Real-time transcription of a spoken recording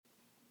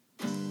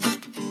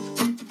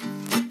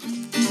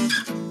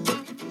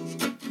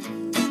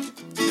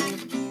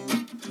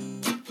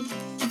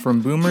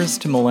From Boomers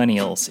to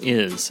Millennials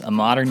is a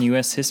modern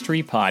U.S.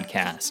 history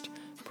podcast,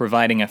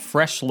 providing a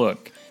fresh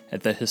look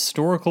at the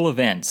historical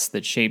events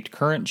that shaped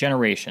current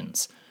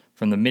generations,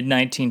 from the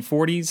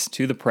mid-1940s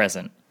to the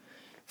present.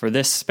 For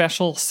this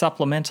special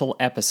supplemental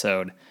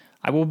episode,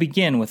 I will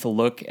begin with a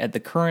look at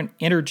the current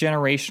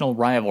intergenerational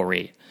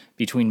rivalry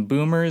between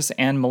boomers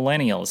and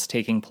millennials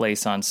taking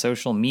place on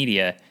social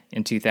media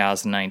in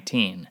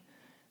 2019.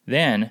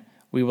 Then,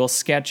 we will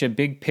sketch a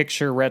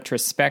big-picture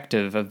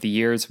retrospective of the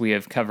years we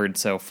have covered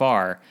so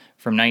far,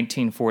 from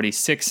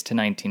 1946 to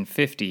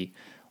 1950,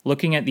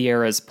 looking at the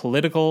era's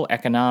political,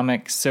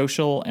 economic,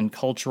 social, and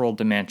cultural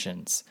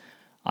dimensions.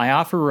 I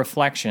offer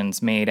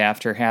reflections made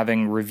after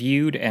having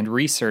reviewed and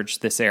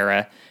researched this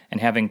era and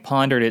having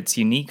pondered its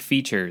unique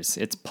features,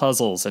 its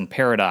puzzles and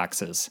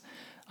paradoxes.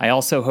 I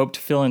also hope to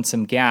fill in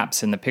some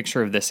gaps in the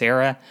picture of this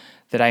era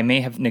that I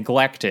may have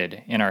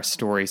neglected in our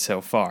story so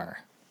far.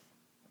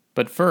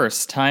 But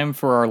first, time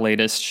for our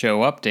latest show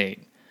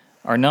update.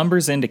 Our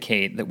numbers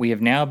indicate that we have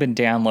now been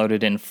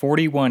downloaded in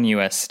 41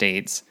 U.S.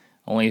 states,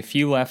 only a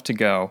few left to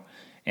go,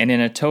 and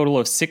in a total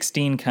of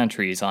 16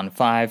 countries on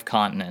 5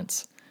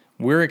 continents.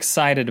 We're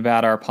excited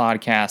about our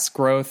podcast's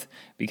growth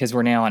because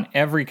we're now on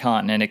every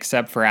continent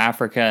except for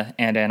Africa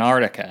and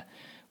Antarctica.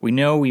 We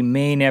know we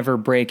may never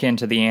break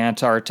into the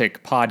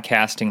Antarctic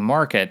podcasting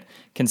market,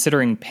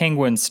 considering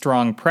Penguin's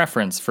strong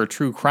preference for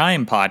true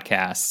crime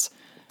podcasts,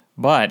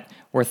 but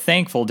we're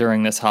thankful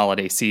during this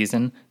holiday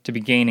season to be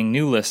gaining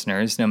new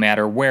listeners no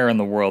matter where in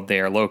the world they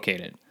are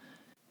located.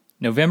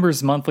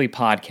 November's monthly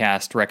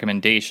podcast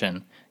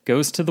recommendation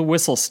goes to the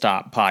Whistle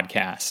Stop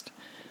podcast.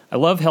 I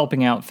love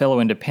helping out fellow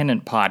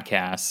independent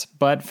podcasts,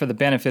 but for the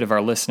benefit of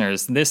our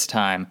listeners this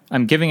time,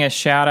 I'm giving a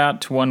shout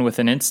out to one with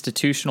an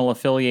institutional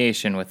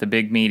affiliation with a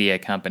big media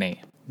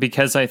company,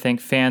 because I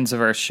think fans of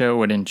our show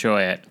would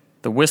enjoy it.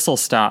 The Whistle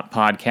Stop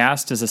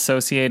podcast is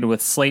associated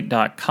with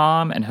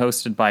Slate.com and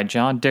hosted by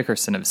John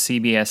Dickerson of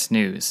CBS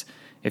News.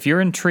 If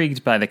you're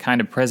intrigued by the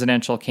kind of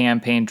presidential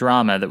campaign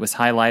drama that was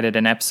highlighted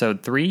in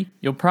Episode 3,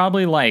 you'll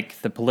probably like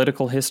the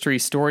political history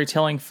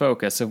storytelling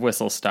focus of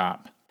Whistle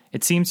Stop.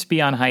 It seems to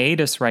be on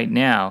hiatus right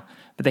now,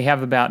 but they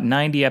have about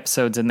 90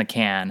 episodes in the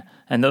can,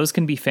 and those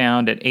can be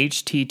found at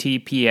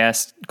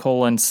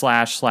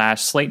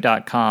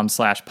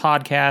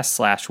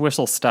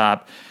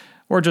https://slate.com/podcast/whistlestop,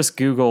 or just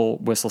Google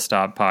Whistle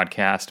Stop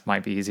Podcast,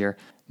 might be easier.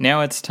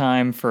 Now it's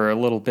time for a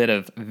little bit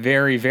of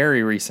very,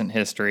 very recent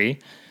history.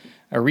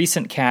 A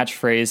recent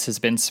catchphrase has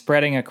been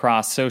spreading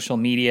across social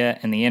media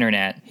and the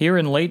internet here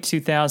in late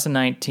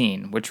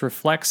 2019, which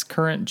reflects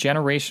current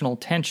generational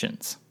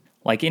tensions.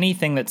 Like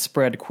anything that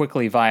spread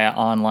quickly via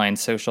online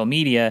social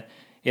media,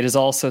 it is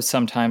also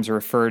sometimes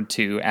referred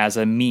to as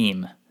a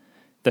meme.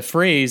 The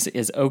phrase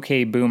is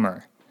 "Okay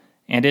Boomer,"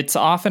 and it's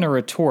often a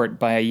retort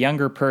by a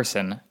younger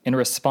person in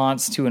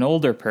response to an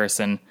older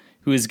person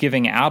who is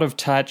giving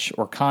out-of-touch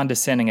or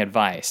condescending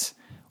advice,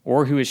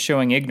 or who is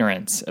showing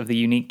ignorance of the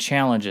unique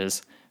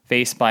challenges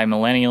faced by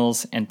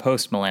millennials and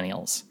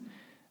post-millennials.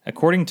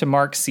 According to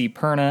Mark C.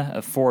 Perna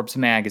of Forbes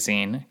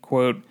magazine,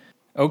 quote,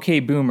 "Okay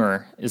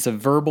Boomer is a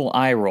verbal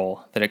eye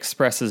roll that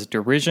expresses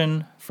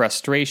derision,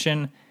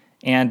 frustration,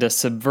 and a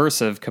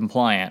subversive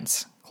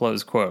compliance,"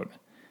 close quote.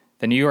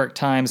 The New York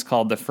Times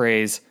called the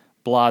phrase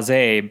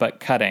blasé but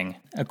cutting.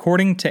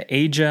 According to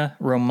Aja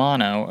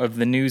Romano of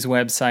the news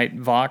website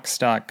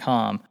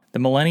Vox.com, the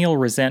millennial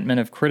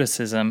resentment of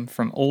criticism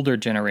from older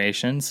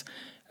generations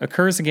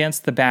occurs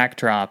against the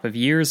backdrop of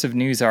years of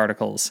news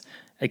articles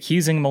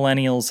accusing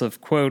millennials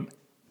of, quote,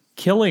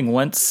 "killing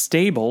once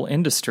stable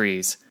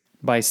industries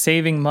by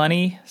saving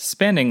money,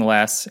 spending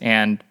less,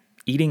 and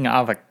eating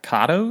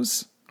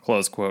avocados?"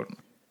 Close quote.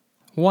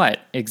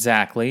 What,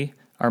 exactly,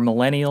 are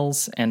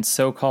millennials and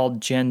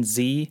so-called Gen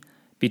Z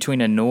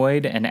between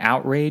annoyed and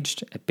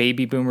outraged at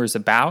baby boomers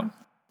about?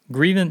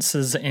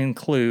 Grievances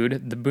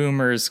include the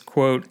boomers,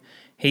 quote,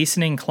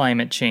 "hastening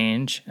climate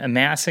change,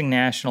 amassing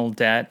national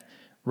debt,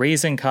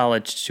 raising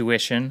college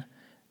tuition,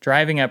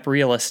 driving up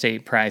real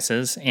estate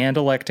prices, and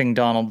electing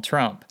Donald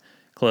Trump,"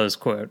 close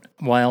quote.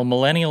 While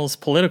millennials'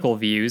 political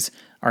views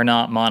are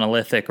not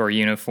monolithic or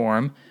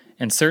uniform,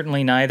 and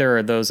certainly neither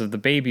are those of the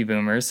baby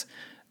boomers,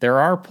 there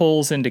are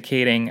polls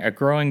indicating a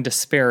growing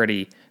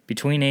disparity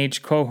between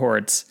age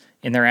cohorts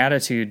in their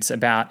attitudes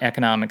about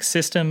economic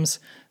systems,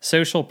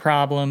 social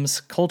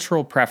problems,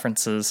 cultural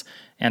preferences,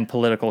 and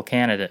political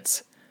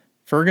candidates.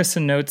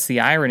 Ferguson notes the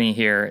irony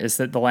here is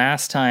that the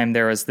last time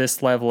there was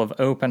this level of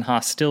open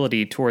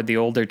hostility toward the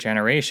older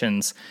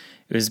generations,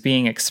 it was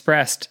being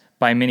expressed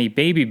by many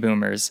baby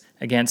boomers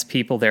against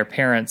people their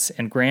parents'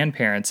 and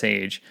grandparents'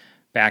 age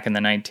back in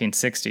the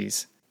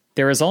 1960s.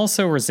 There is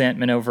also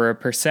resentment over a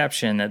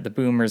perception that the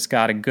boomers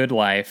got a good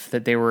life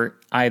that they were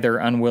either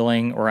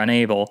unwilling or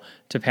unable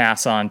to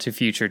pass on to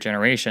future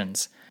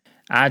generations.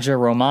 Aja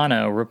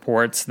Romano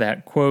reports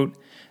that, quote,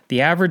 "the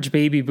average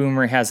baby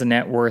boomer has a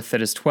net worth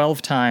that is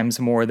 12 times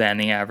more than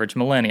the average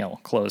millennial,"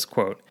 close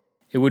quote.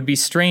 It would be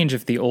strange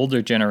if the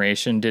older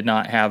generation did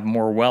not have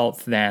more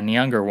wealth than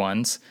younger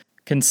ones.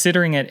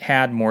 considering it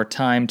had more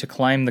time to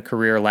climb the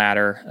career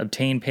ladder,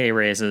 obtain pay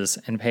raises,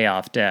 and pay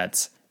off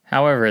debts.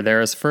 However,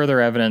 there is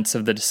further evidence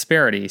of the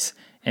disparities,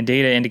 and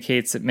data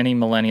indicates that many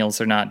millennials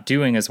are not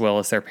doing as well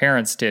as their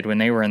parents did when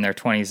they were in their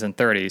 20s and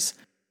 30s.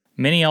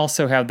 Many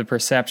also have the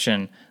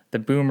perception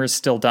that boomers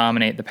still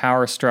dominate the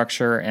power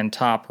structure and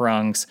top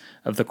rungs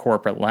of the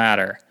corporate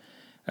ladder.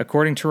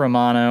 According to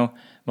Romano,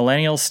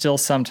 millennials still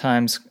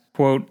sometimes,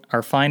 quote,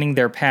 are finding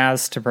their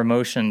paths to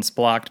promotions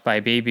blocked by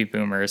baby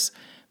boomers,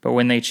 but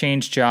when they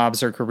change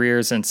jobs or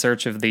careers in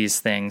search of these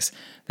things,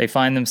 they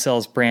find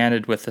themselves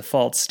branded with the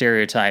false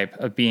stereotype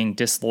of being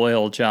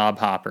disloyal job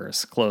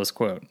hoppers, close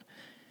quote.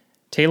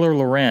 Taylor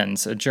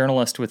Lorenz, a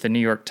journalist with the New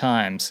York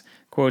Times,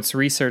 quotes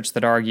research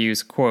that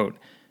argues, quote,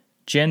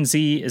 Gen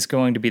Z is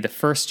going to be the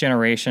first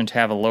generation to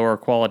have a lower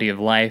quality of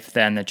life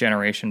than the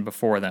generation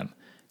before them,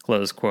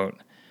 close quote.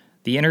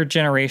 The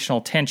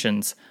intergenerational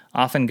tensions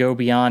often go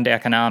beyond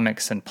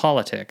economics and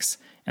politics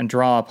and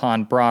draw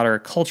upon broader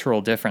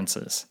cultural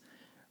differences.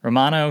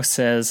 Romano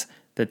says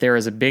that there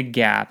is a big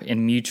gap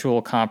in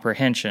mutual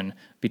comprehension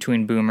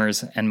between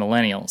boomers and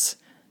millennials.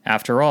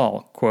 After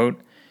all,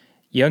 quote,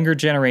 younger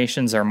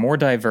generations are more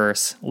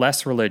diverse,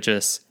 less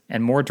religious,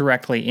 and more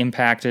directly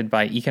impacted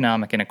by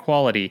economic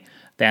inequality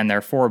than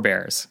their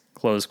forebears,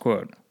 close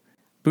quote.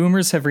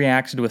 Boomers have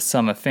reacted with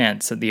some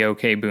offense at the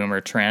OK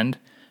Boomer trend.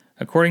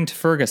 According to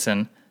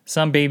Ferguson,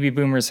 some baby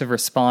boomers have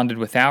responded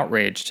with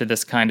outrage to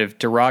this kind of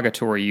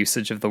derogatory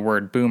usage of the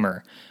word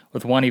boomer,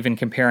 with one even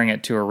comparing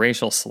it to a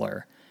racial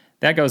slur.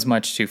 That goes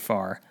much too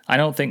far. I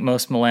don't think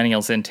most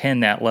millennials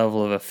intend that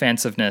level of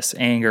offensiveness,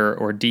 anger,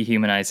 or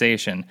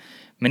dehumanization.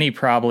 Many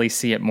probably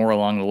see it more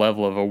along the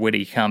level of a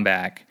witty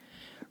comeback.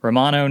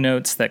 Romano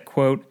notes that,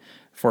 quote,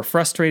 for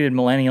frustrated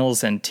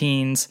millennials and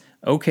teens,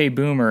 OK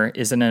Boomer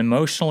is an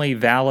emotionally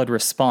valid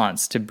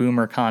response to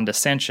boomer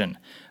condescension,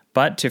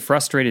 but to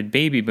frustrated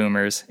baby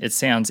boomers, it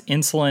sounds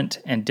insolent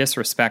and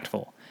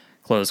disrespectful,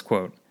 close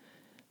quote.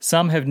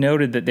 Some have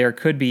noted that there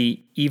could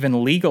be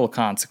even legal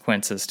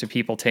consequences to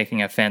people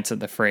taking offense at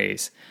the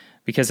phrase,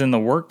 because in the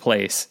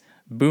workplace,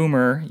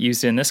 boomer,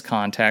 used in this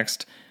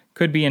context,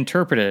 could be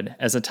interpreted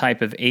as a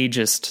type of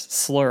ageist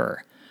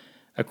slur.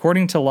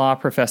 According to law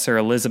professor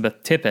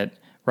Elizabeth Tippett,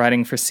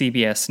 writing for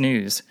CBS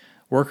News,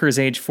 workers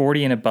age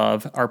 40 and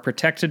above are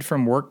protected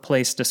from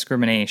workplace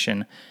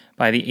discrimination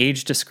by the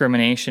Age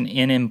Discrimination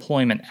in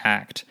Employment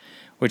Act,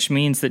 which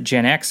means that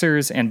Gen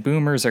Xers and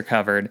boomers are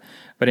covered,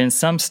 but in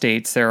some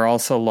states there are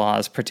also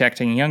laws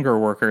protecting younger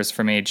workers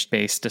from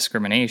age-based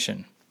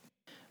discrimination.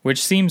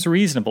 Which seems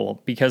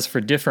reasonable because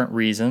for different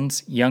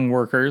reasons, young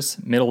workers,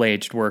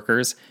 middle-aged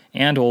workers,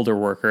 and older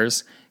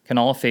workers can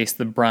all face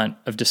the brunt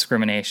of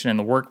discrimination in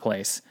the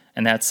workplace,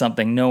 and that's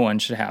something no one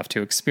should have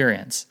to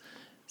experience.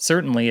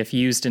 Certainly, if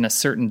used in a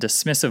certain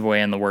dismissive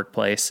way in the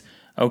workplace,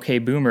 OK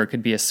Boomer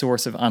could be a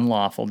source of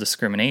unlawful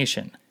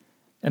discrimination.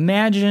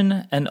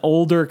 Imagine an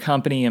older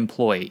company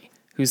employee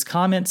whose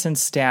comments in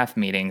staff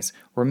meetings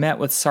were met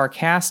with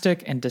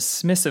sarcastic and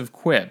dismissive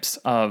quips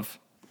of,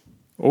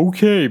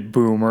 OK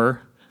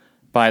Boomer,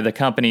 by the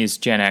company's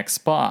Gen X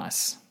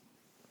boss.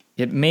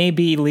 It may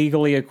be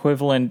legally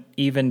equivalent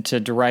even to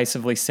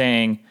derisively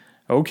saying,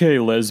 OK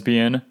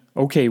lesbian,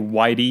 OK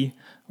whitey,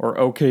 or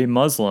OK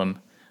Muslim,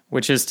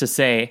 which is to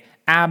say,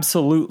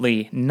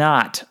 absolutely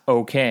not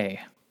okay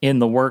in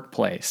the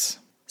workplace.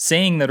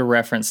 Saying that a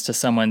reference to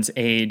someone's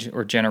age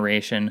or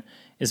generation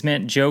is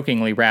meant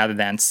jokingly rather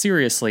than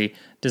seriously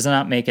does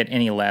not make it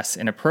any less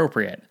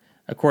inappropriate.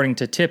 According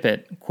to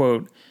Tippett,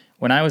 quote,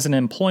 when I was an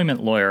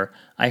employment lawyer,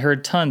 I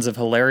heard tons of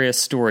hilarious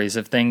stories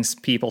of things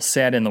people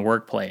said in the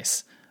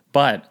workplace.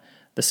 But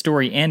the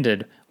story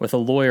ended with a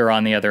lawyer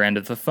on the other end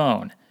of the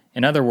phone.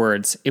 In other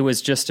words, it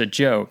was just a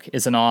joke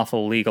is an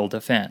awful legal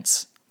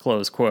defense,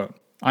 close quote.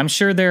 I'm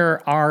sure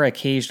there are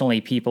occasionally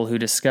people who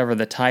discover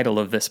the title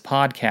of this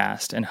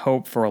podcast and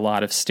hope for a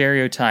lot of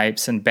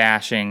stereotypes and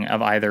bashing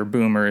of either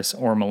boomers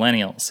or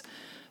millennials.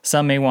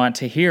 Some may want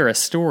to hear a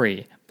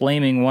story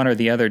blaming one or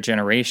the other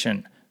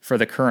generation for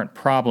the current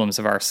problems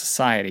of our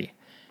society.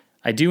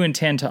 I do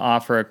intend to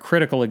offer a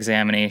critical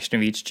examination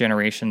of each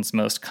generation's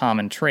most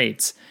common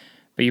traits,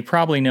 but you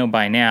probably know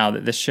by now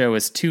that this show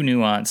is too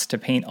nuanced to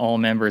paint all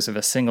members of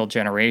a single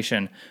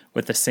generation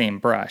with the same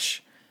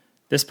brush.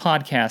 This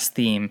podcast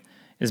theme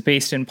is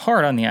based in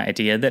part on the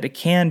idea that it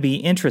can be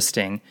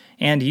interesting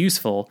and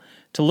useful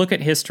to look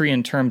at history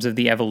in terms of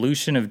the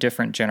evolution of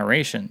different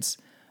generations.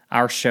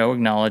 Our show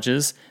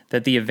acknowledges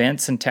that the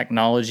events and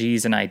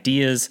technologies and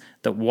ideas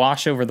that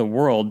wash over the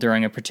world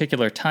during a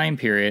particular time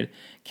period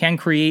can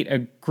create a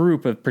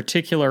group of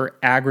particular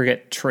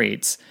aggregate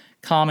traits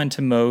common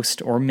to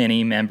most or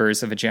many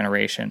members of a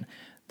generation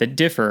that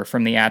differ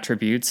from the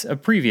attributes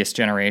of previous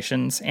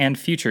generations and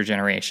future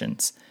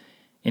generations.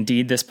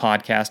 Indeed, this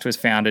podcast was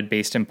founded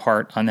based in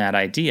part on that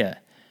idea.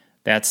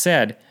 That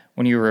said,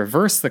 when you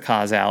reverse the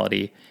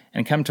causality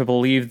and come to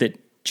believe that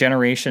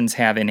generations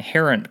have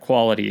inherent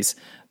qualities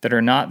that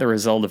are not the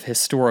result of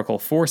historical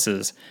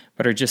forces,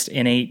 but are just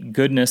innate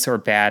goodness or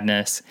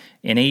badness,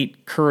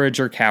 innate courage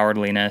or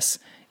cowardliness,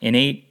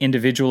 innate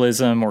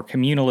individualism or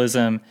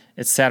communalism,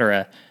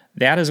 etc.,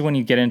 that is when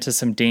you get into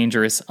some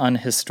dangerous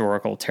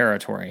unhistorical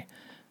territory.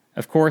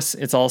 Of course,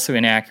 it's also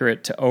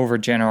inaccurate to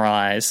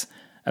overgeneralize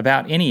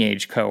about any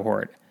age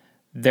cohort.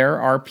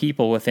 There are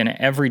people within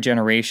every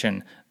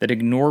generation that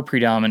ignore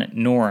predominant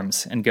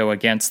norms and go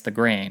against the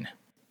grain.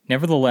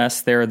 Nevertheless,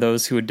 there are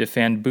those who would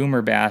defend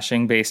boomer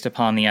bashing based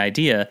upon the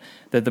idea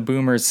that the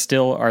boomers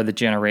still are the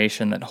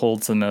generation that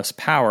holds the most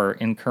power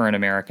in current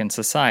American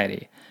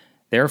society.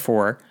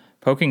 Therefore,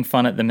 poking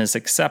fun at them is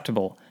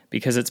acceptable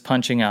because it's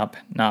punching up,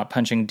 not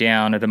punching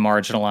down at a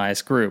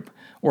marginalized group,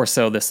 or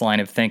so this line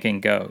of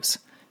thinking goes.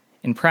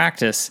 In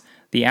practice,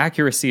 the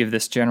accuracy of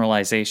this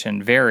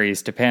generalization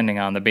varies depending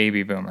on the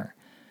baby boomer.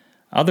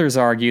 Others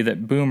argue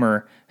that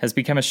boomer has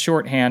become a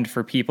shorthand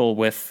for people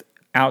with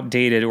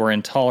outdated or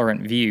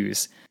intolerant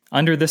views.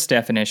 Under this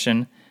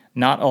definition,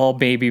 not all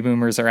baby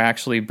boomers are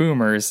actually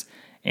boomers,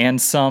 and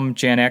some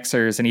Gen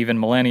Xers and even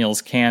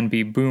millennials can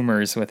be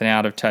boomers with an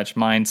out-of-touch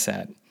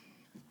mindset.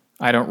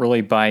 I don't really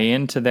buy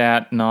into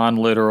that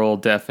non-literal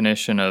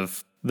definition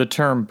of the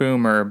term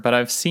boomer, but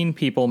I've seen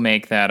people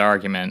make that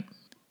argument.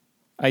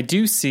 I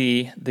do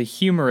see the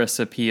humorous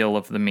appeal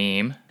of the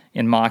meme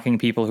in mocking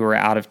people who are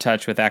out of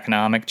touch with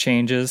economic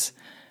changes.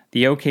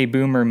 The OK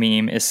Boomer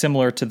meme is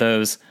similar to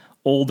those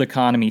old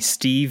economy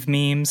Steve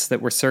memes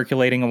that were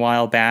circulating a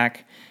while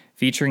back,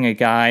 featuring a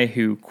guy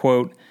who,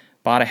 quote,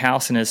 bought a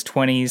house in his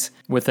 20s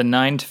with a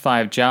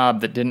 9-to-5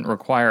 job that didn't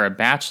require a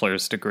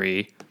bachelor's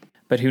degree,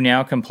 but who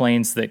now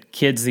complains that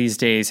kids these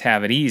days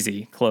have it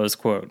easy, close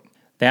quote.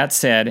 That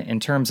said, in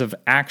terms of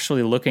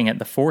actually looking at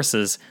the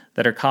forces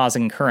that are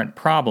causing current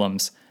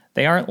problems,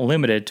 they aren't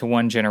limited to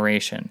one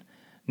generation,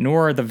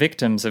 nor are the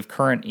victims of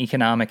current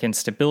economic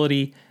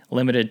instability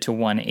limited to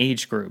one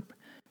age group.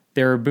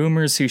 There are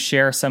boomers who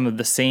share some of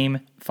the same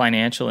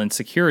financial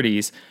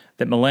insecurities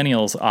that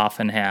millennials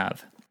often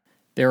have.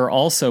 There are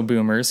also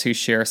boomers who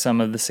share some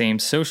of the same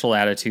social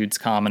attitudes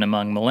common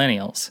among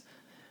millennials.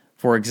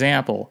 For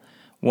example,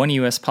 one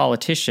U.S.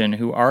 politician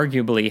who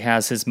arguably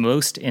has his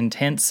most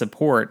intense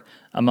support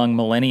among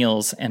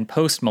millennials and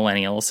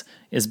post-millennials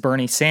is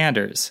Bernie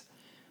Sanders.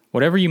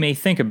 Whatever you may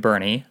think of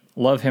Bernie,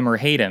 love him or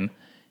hate him,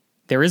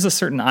 there is a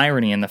certain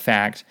irony in the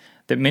fact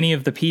that many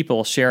of the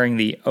people sharing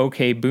the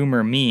OK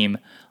Boomer meme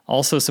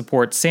also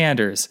support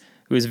Sanders,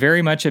 who is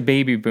very much a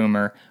baby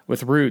boomer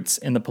with roots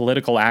in the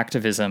political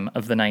activism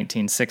of the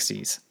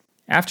 1960s.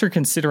 After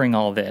considering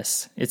all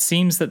this, it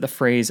seems that the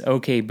phrase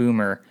OK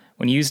Boomer,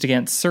 when used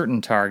against certain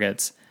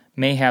targets,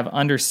 may have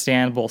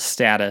understandable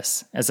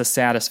status as a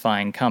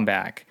satisfying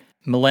comeback.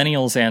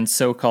 Millennials and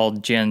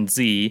so-called Gen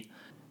Z,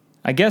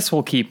 I guess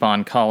we'll keep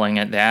on calling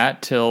it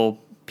that till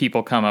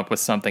people come up with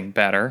something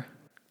better.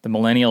 The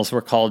millennials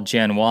were called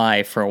Gen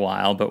Y for a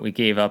while, but we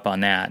gave up on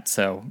that,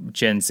 so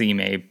Gen Z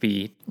may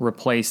be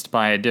replaced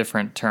by a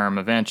different term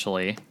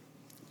eventually.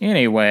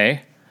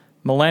 Anyway,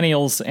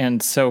 millennials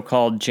and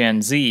so-called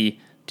Gen Z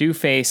do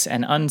face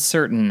an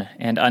uncertain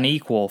and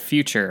unequal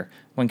future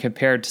when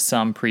compared to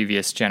some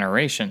previous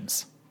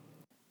generations.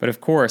 But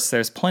of course,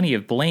 there's plenty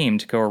of blame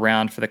to go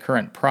around for the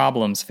current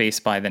problems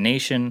faced by the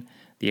nation,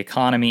 the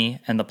economy,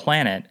 and the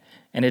planet,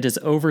 and it is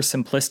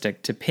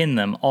oversimplistic to pin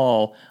them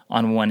all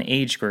on one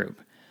age group.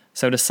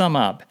 So to sum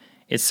up,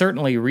 it's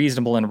certainly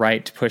reasonable and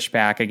right to push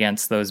back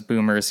against those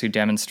boomers who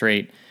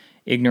demonstrate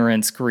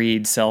ignorance,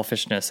 greed,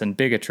 selfishness, and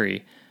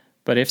bigotry.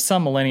 But if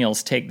some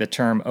millennials take the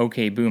term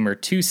OK Boomer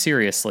too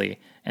seriously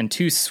and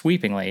too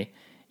sweepingly,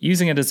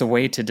 using it as a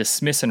way to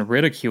dismiss and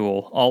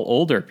ridicule all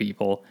older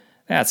people,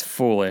 that's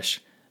foolish.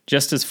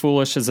 Just as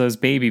foolish as those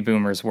baby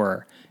boomers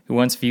were, who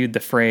once viewed the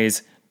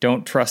phrase,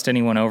 "don't trust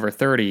anyone over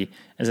 30,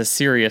 as a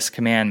serious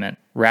commandment,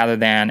 rather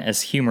than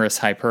as humorous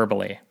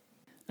hyperbole.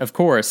 Of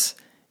course,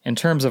 in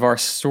terms of our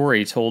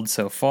story told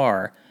so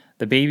far,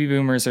 the baby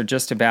boomers are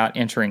just about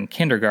entering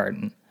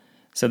kindergarten,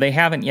 so they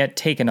haven't yet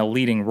taken a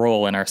leading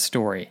role in our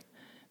story.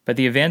 But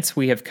the events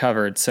we have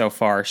covered so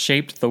far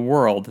shaped the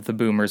world the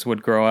boomers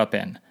would grow up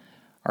in.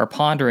 Our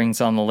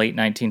ponderings on the late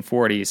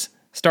 1940s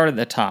start at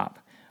the top,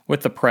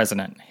 with the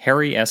president,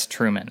 Harry S.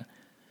 Truman.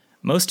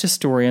 Most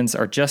historians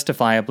are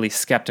justifiably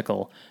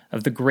skeptical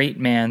of the great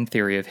man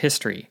theory of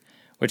history,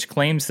 which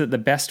claims that the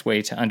best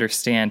way to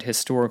understand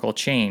historical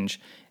change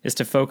is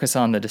to focus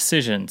on the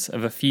decisions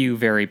of a few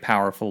very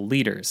powerful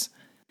leaders.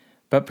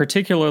 But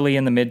particularly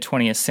in the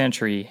mid-20th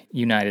century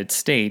United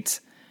States,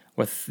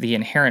 with the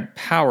inherent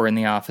power in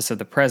the office of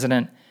the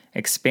president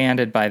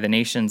expanded by the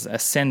nation's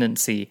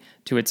ascendancy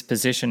to its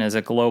position as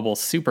a global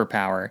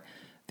superpower,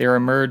 there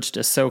emerged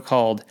a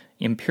so-called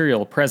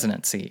imperial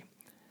presidency.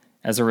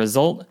 As a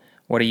result,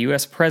 what a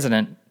U.S.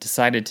 president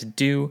decided to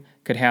do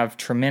could have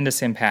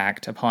tremendous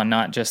impact upon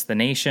not just the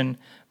nation,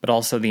 but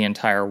also the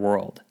entire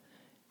world.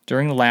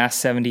 During the last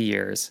 70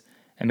 years,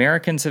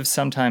 Americans have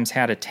sometimes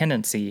had a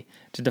tendency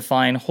to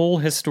define whole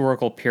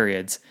historical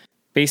periods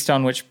based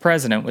on which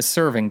president was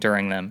serving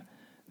during them.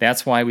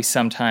 That's why we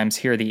sometimes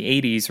hear the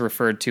 80s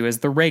referred to as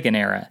the Reagan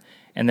era,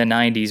 and the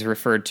 90s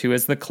referred to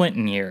as the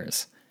Clinton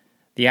years.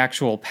 The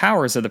actual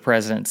powers of the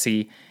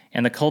presidency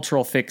and the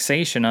cultural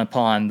fixation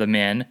upon the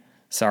men,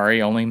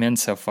 sorry, only men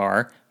so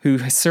far, who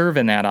serve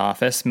in that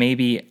office may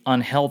be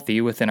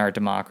unhealthy within our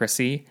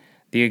democracy.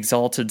 The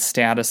exalted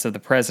status of the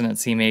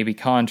presidency may be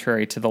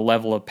contrary to the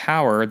level of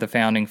power the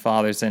Founding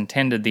Fathers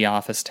intended the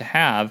office to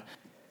have,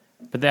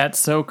 but that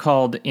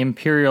so-called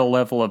imperial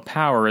level of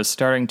power is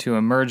starting to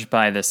emerge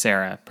by this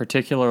era,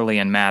 particularly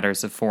in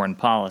matters of foreign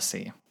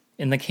policy.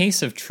 In the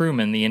case of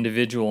Truman, the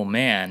individual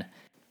man,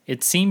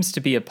 it seems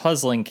to be a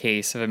puzzling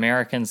case of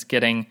Americans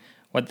getting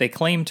what they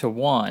claim to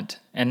want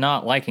and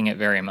not liking it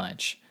very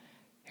much.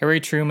 Harry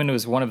Truman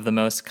was one of the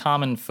most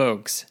common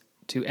folks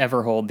to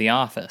ever hold the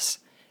office.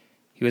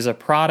 He was a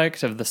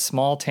product of the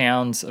small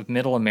towns of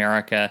Middle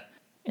America,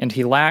 and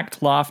he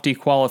lacked lofty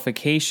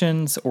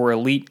qualifications or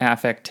elite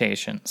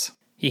affectations.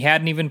 He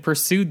hadn't even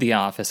pursued the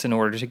office in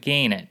order to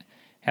gain it,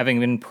 having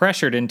been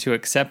pressured into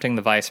accepting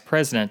the vice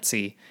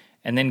presidency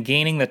and then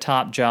gaining the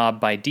top job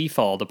by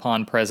default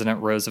upon President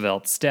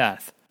Roosevelt's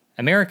death.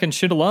 Americans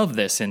should love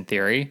this in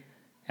theory.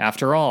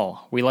 After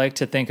all, we like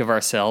to think of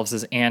ourselves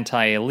as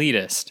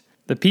anti-elitist,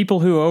 the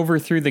people who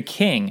overthrew the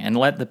king and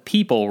let the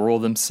people rule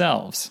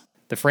themselves.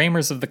 The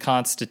framers of the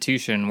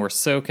Constitution were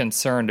so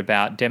concerned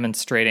about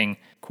demonstrating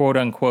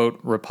quote-unquote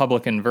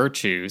Republican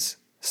virtues,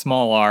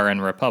 small r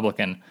in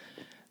Republican,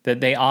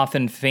 that they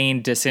often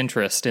feigned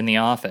disinterest in the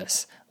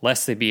office,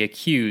 lest they be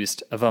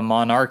accused of a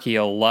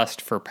monarchical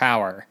lust for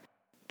power.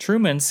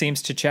 Truman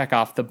seems to check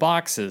off the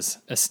boxes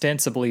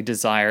ostensibly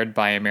desired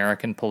by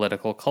American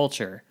political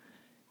culture.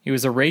 He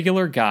was a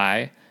regular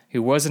guy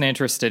who wasn't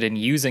interested in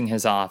using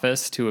his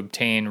office to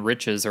obtain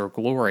riches or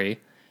glory,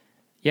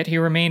 yet he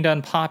remained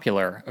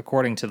unpopular,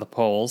 according to the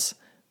polls,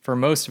 for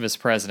most of his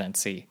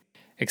presidency,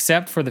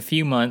 except for the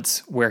few months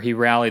where he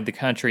rallied the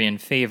country in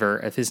favor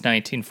of his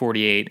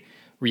 1948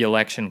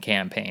 re-election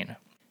campaign.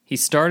 He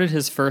started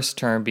his first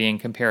term being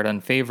compared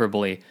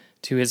unfavorably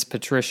to his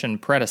patrician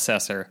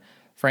predecessor,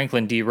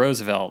 Franklin D.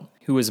 Roosevelt,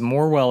 who was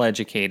more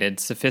well-educated,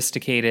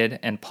 sophisticated,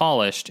 and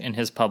polished in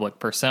his public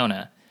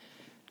persona.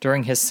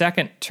 During his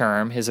second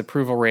term, his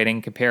approval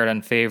rating compared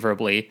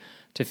unfavorably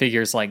to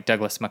figures like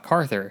Douglas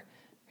MacArthur,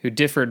 who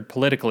differed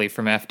politically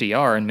from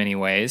FDR in many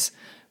ways,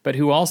 but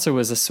who also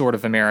was a sort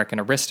of American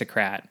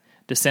aristocrat,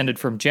 descended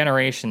from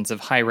generations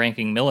of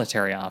high-ranking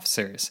military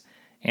officers,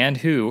 and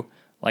who,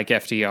 like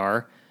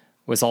FDR,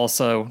 was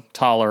also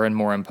taller and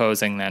more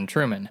imposing than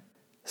Truman.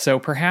 So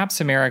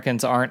perhaps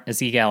Americans aren't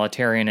as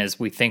egalitarian as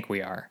we think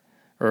we are,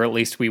 or at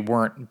least we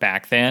weren't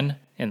back then,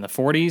 in the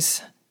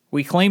 40s.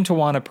 We claim to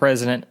want a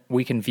president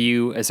we can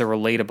view as a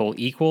relatable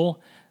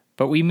equal,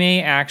 but we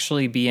may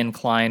actually be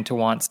inclined to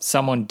want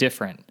someone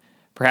different,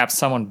 perhaps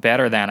someone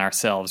better than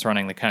ourselves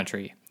running the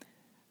country.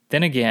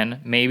 Then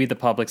again, maybe the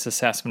public's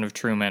assessment of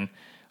Truman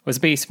was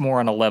based more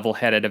on a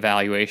level-headed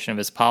evaluation of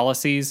his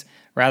policies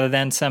rather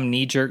than some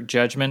knee-jerk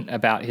judgment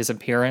about his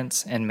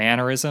appearance and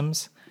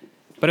mannerisms.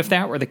 But if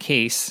that were the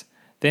case,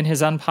 then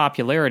his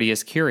unpopularity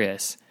is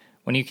curious,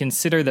 when you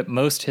consider that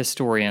most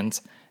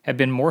historians have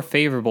been more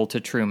favorable to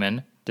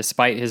Truman,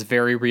 despite his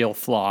very real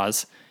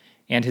flaws,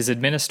 and his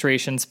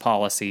administration's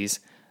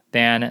policies,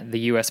 than the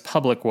U.S.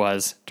 public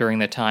was during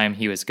the time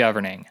he was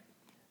governing.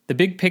 The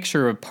big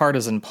picture of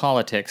partisan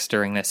politics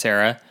during this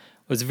era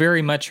was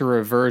very much a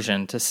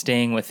reversion to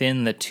staying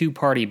within the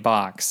two-party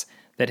box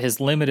that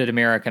has limited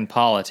American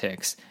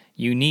politics,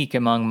 unique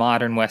among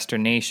modern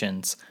Western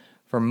nations,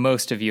 for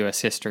most of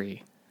U.S.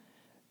 history.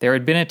 There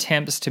had been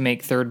attempts to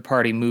make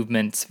third-party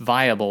movements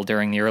viable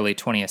during the early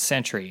 20th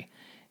century,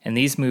 and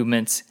these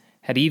movements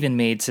had even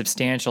made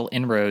substantial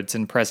inroads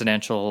in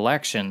presidential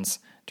elections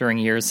during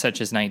years such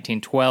as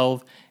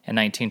 1912 and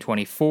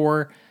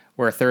 1924,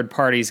 where third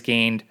parties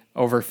gained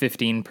over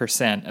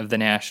 15% of the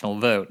national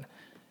vote.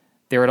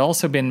 There had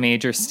also been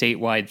major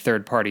statewide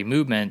third-party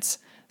movements,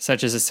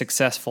 such as a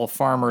successful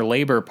Farmer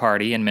Labor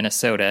Party in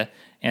Minnesota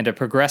and a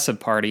Progressive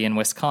Party in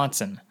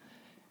Wisconsin.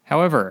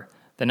 However,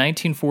 the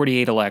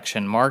 1948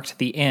 election marked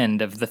the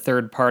end of the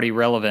third-party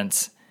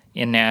relevance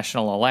in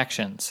national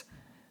elections,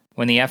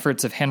 when the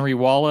efforts of Henry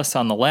Wallace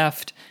on the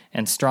left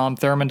and Strom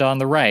Thurmond on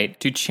the right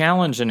to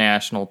challenge a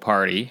national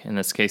party, in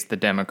this case the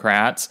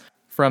Democrats,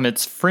 from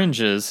its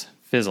fringes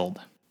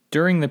fizzled.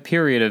 During the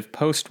period of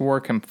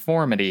post-war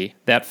conformity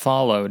that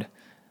followed,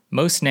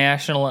 most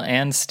national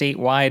and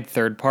statewide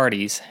third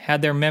parties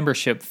had their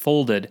membership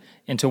folded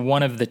into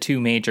one of the two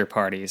major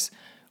parties,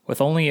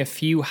 with only a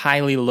few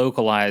highly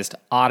localized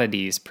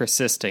oddities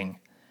persisting.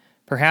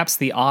 Perhaps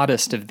the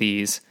oddest of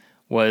these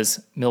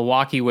was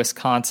Milwaukee,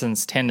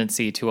 Wisconsin's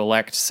tendency to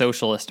elect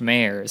socialist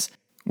mayors,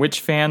 which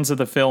fans of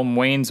the film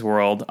Wayne's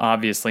World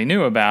obviously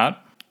knew about.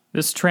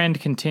 This trend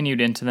continued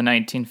into the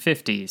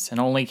 1950s and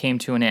only came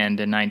to an end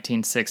in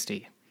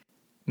 1960.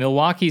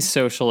 Milwaukee's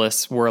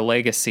socialists were a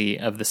legacy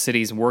of the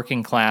city's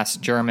working-class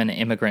German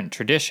immigrant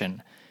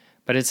tradition,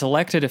 but its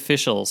elected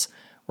officials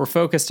were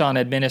focused on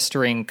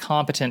administering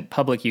competent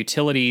public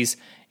utilities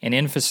and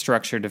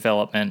infrastructure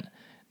development,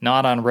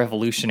 not on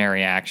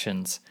revolutionary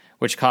actions,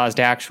 which caused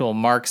actual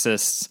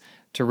Marxists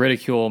to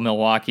ridicule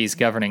Milwaukee's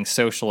governing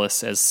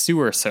socialists as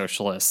sewer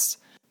socialists.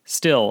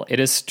 Still, it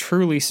is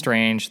truly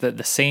strange that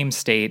the same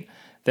state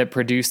that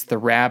produced the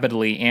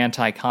rabidly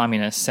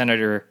anti-communist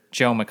Senator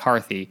Joe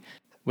McCarthy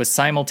was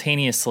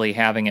simultaneously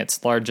having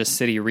its largest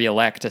city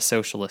re-elect a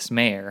socialist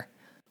mayor.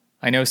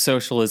 I know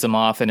socialism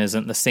often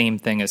isn't the same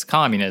thing as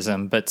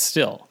communism, but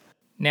still.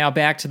 Now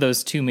back to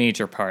those two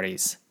major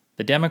parties,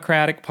 the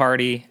Democratic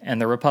Party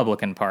and the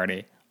Republican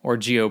Party, or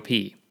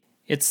GOP.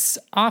 It's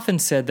often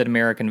said that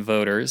American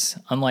voters,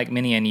 unlike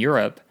many in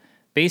Europe,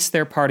 base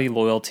their party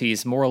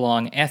loyalties more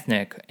along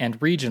ethnic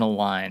and regional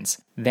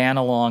lines than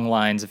along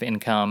lines of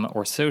income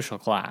or social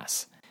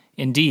class.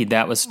 Indeed,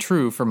 that was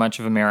true for much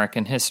of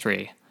American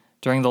history.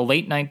 During the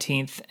late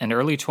 19th and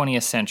early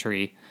 20th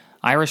century,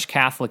 Irish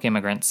Catholic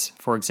immigrants,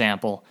 for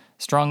example,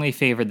 strongly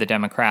favored the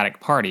Democratic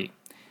Party,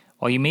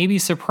 while you may be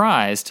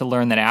surprised to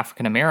learn that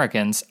African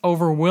Americans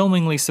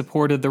overwhelmingly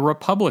supported the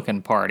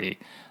Republican Party,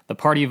 the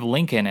party of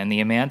Lincoln and the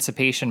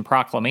Emancipation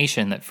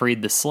Proclamation that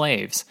freed the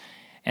slaves,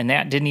 and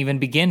that didn't even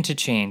begin to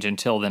change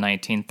until the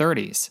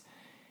 1930s.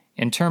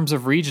 In terms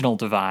of regional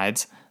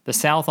divides, the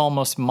South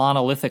almost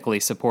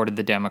monolithically supported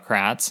the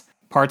Democrats,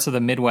 parts of the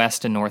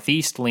Midwest and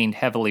Northeast leaned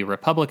heavily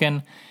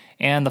Republican,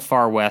 and the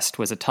far West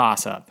was a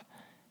toss-up.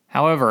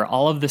 However,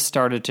 all of this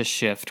started to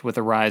shift with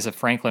the rise of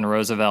Franklin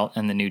Roosevelt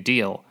and the New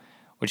Deal,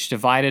 which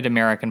divided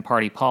American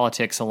party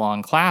politics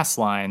along class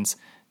lines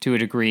to a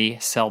degree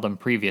seldom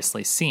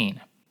previously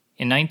seen.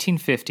 In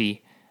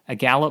 1950, a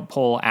Gallup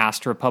poll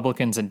asked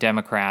Republicans and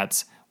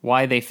Democrats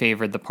why they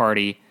favored the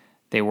party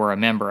they were a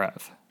member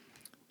of.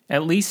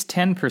 At least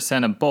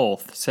 10% of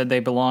both said they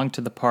belonged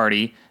to the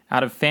party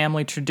out of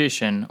family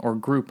tradition or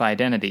group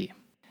identity.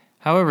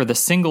 However, the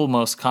single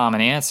most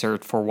common answer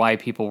for why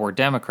people were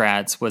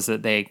Democrats was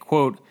that they,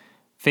 quote,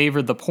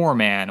 favored the poor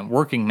man,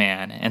 working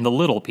man, and the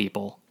little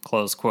people,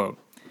 close quote.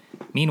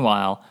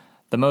 Meanwhile,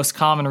 the most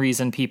common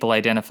reason people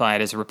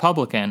identified as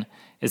Republican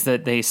is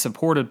that they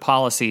supported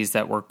policies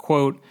that were,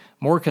 quote,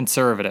 more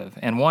conservative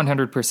and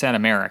 100%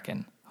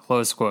 American,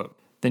 close quote.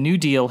 The New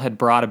Deal had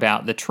brought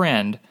about the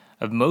trend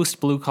of most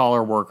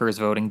blue-collar workers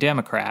voting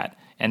Democrat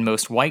and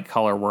most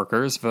white-collar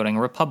workers voting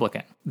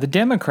Republican. The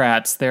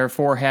Democrats,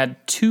 therefore,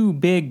 had two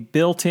big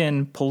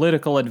built-in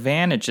political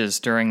advantages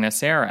during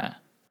this era.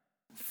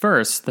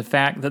 First, the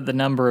fact that the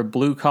number of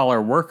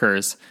blue-collar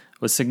workers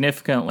was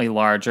significantly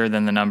larger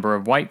than the number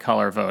of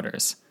white-collar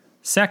voters.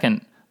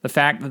 Second, the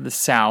fact that the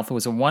South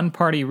was a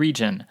one-party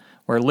region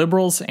where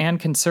liberals and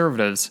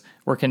conservatives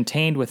were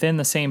contained within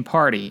the same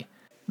party.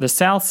 The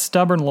South's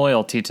stubborn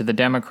loyalty to the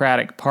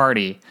Democratic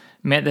Party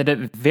meant that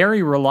it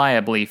very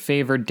reliably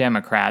favored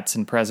Democrats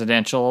in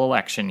presidential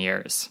election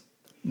years.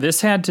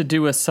 This had to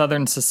do with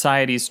Southern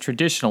society's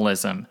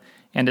traditionalism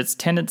and its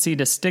tendency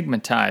to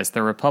stigmatize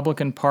the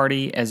Republican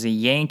Party as a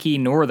Yankee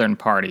Northern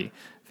party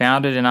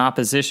founded in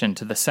opposition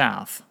to the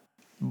South.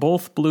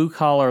 Both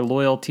blue-collar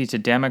loyalty to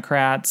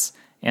Democrats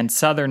and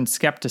Southern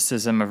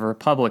skepticism of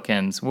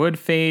Republicans would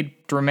fade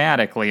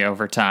dramatically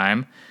over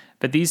time,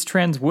 but these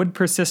trends would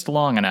persist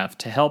long enough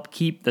to help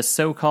keep the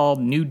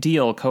so-called New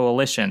Deal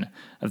coalition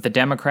of the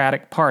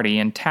Democratic Party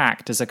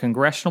intact as a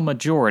congressional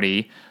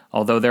majority,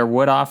 although there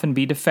would often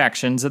be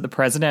defections at the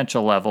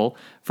presidential level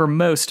for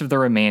most of the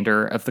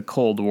remainder of the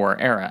Cold War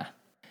era.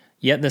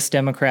 Yet this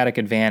Democratic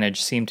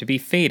advantage seemed to be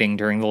fading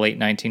during the late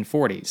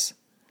 1940s.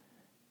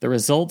 The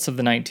results of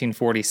the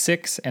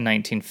 1946 and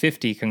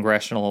 1950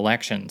 congressional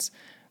elections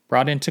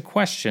brought into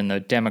question the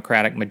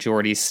Democratic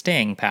majority's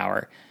staying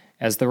power,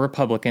 as the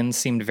Republicans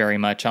seemed very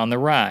much on the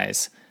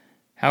rise.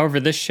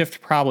 However, this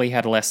shift probably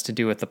had less to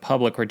do with the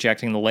public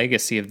rejecting the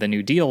legacy of the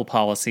New Deal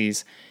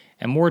policies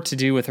and more to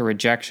do with a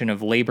rejection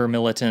of labor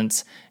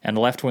militants and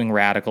left-wing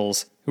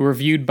radicals who were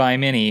viewed by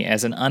many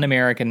as an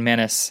un-American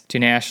menace to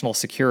national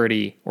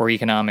security or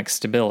economic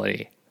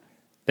stability.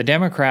 The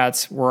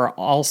Democrats were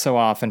also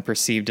often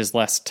perceived as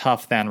less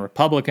tough than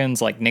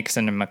Republicans like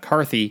Nixon and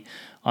McCarthy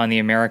on the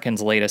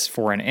Americans' latest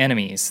foreign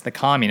enemies, the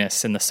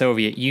communists in the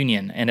Soviet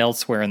Union and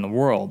elsewhere in the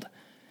world.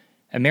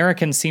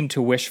 Americans seemed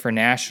to wish for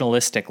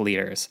nationalistic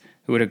leaders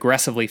who would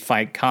aggressively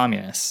fight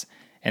communists,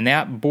 and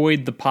that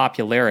buoyed the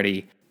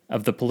popularity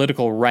of the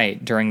political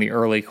right during the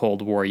early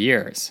Cold War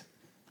years.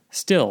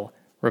 Still,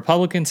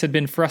 Republicans had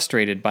been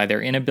frustrated by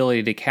their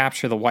inability to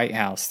capture the White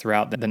House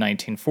throughout the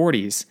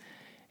 1940s,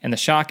 and the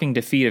shocking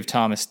defeat of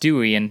Thomas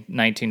Dewey in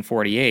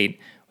 1948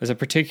 was a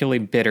particularly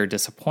bitter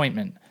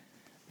disappointment.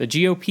 The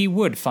GOP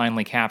would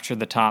finally capture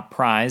the top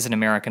prize in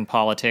American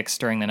politics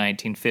during the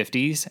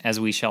 1950s, as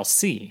we shall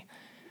see.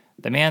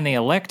 The man they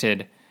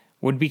elected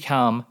would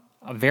become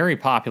a very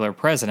popular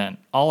president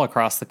all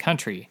across the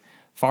country,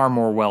 far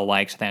more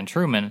well-liked than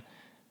Truman,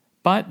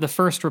 but the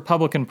first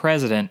Republican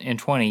president in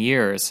 20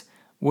 years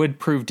would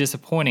prove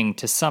disappointing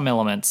to some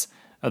elements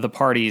of the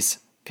party's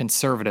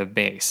conservative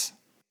base.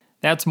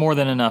 That's more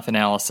than enough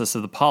analysis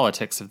of the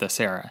politics of this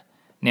era.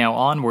 Now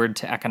onward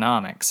to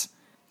economics.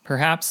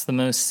 Perhaps the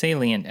most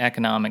salient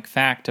economic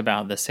fact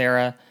about this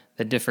era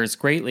that differs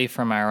greatly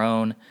from our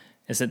own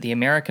is that the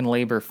American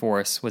labor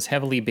force was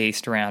heavily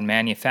based around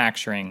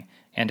manufacturing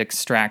and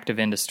extractive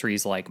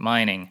industries like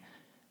mining.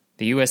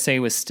 The USA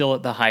was still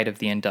at the height of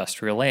the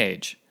industrial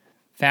age.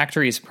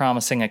 factories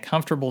promising a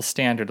comfortable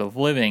standard of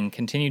living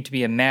continued to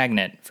be a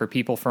magnet for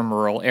people from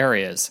rural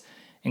areas,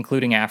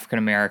 including African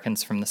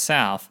Americans from the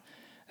South,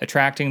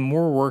 attracting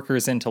more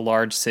workers into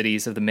large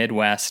cities of the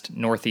Midwest,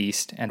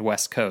 Northeast, and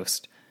West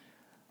Coast.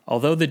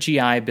 Although the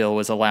GI Bill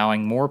was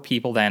allowing more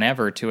people than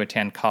ever to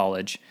attend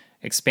college,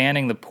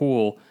 expanding the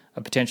pool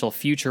of potential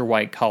future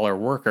white-collar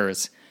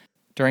workers,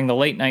 during the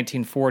late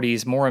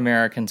 1940s, more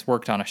Americans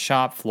worked on a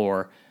shop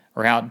floor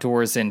or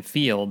outdoors in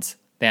fields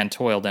than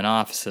toiled in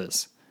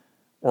offices.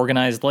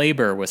 Organized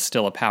labor was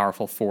still a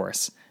powerful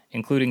force,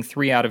 including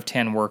 3 out of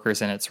 10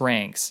 workers in its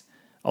ranks,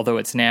 although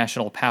its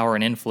national power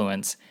and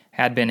influence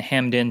had been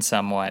hemmed in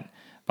somewhat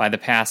by the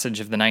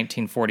passage of the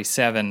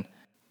 1947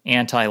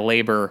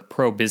 anti-labor,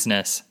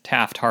 pro-business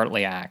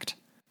Taft-Hartley Act.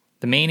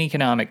 The main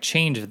economic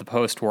change of the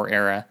post-war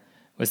era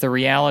was the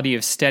reality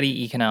of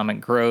steady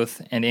economic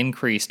growth and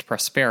increased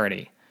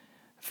prosperity.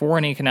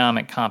 Foreign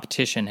economic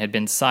competition had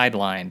been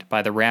sidelined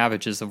by the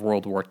ravages of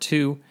World War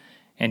II,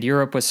 and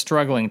Europe was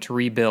struggling to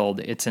rebuild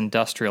its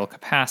industrial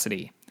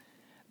capacity.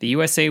 The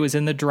USA was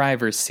in the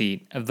driver's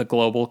seat of the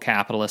global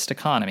capitalist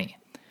economy.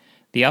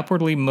 The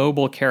upwardly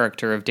mobile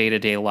character of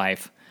day-to-day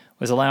life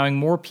was allowing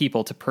more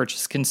people to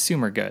purchase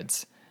consumer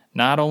goods,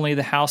 not only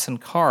the house and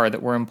car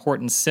that were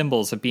important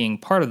symbols of being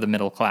part of the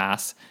middle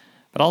class,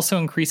 but also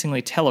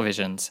increasingly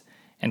televisions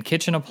and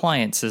kitchen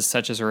appliances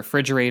such as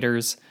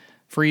refrigerators,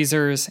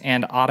 freezers,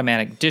 and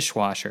automatic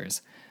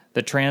dishwashers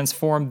that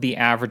transformed the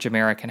average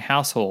American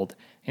household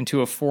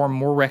into a form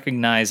more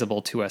recognizable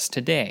to us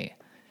today.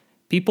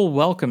 People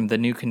welcomed the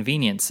new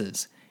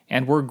conveniences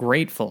and were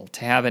grateful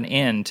to have an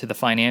end to the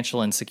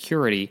financial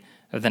insecurity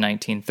of the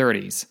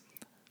 1930s,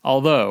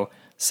 although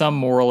some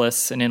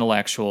moralists and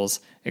intellectuals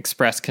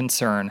expressed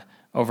concern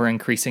over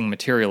increasing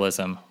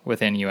materialism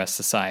within U.S.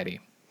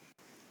 society.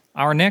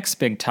 Our next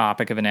big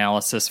topic of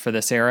analysis for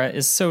this era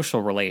is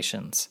social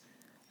relations.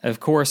 Of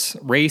course,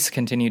 race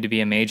continued to be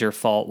a major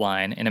fault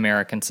line in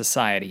American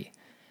society.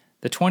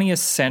 The 20th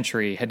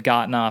century had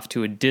gotten off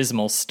to a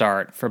dismal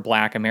start for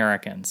Black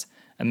Americans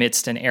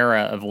amidst an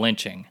era of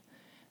lynching.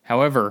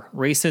 However,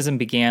 racism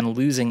began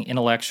losing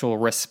intellectual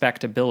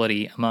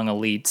respectability among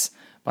elites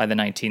by the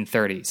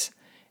 1930s,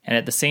 and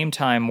at the same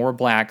time more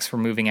blacks were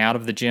moving out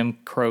of the Jim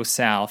Crow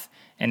South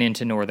and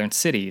into northern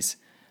cities,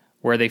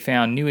 where they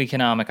found new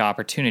economic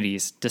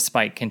opportunities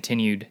despite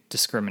continued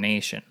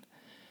discrimination.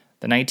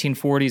 The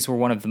 1940s were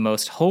one of the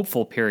most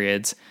hopeful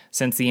periods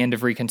since the end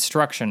of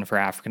Reconstruction for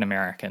African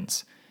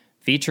Americans,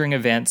 featuring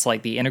events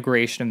like the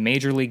integration of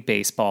Major League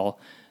Baseball,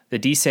 the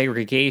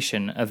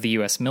desegregation of the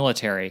U.S.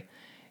 military,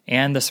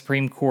 and the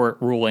Supreme Court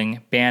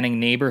ruling banning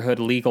neighborhood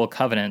legal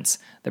covenants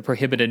that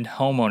prohibited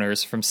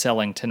homeowners from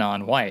selling to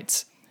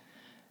non-whites.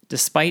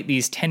 Despite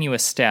these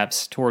tenuous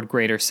steps toward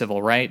greater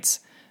civil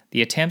rights,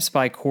 the attempts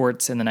by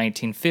courts in the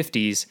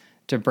 1950s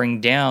to bring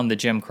down the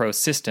Jim Crow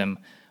system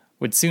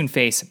would soon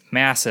face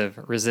massive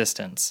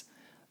resistance.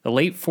 The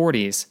late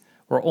 40s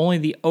were only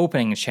the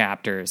opening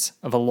chapters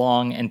of a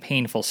long and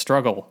painful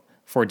struggle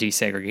for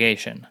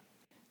desegregation.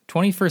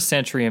 21st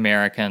century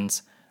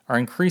Americans are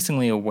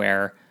increasingly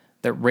aware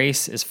that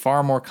race is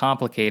far more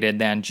complicated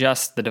than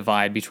just the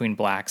divide between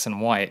blacks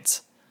and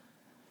whites.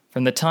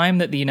 From the time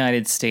that the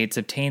United States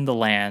obtained the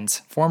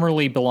lands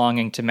formerly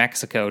belonging to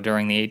Mexico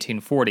during the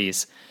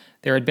 1840s,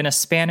 there had been a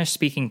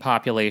Spanish-speaking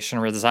population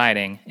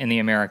residing in the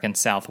American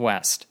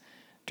Southwest.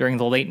 During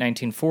the late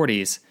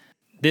 1940s,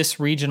 this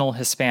regional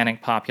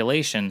Hispanic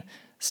population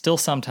still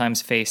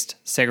sometimes faced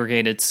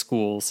segregated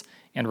schools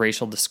and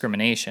racial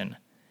discrimination.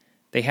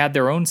 They had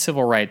their own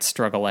civil rights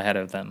struggle ahead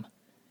of them.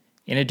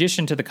 In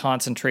addition to the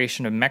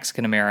concentration of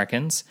Mexican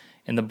Americans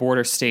in the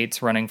border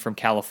states running from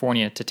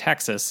California to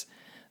Texas,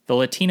 the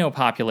Latino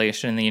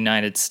population in the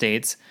United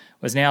States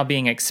was now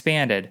being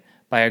expanded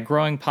by a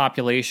growing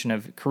population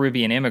of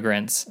Caribbean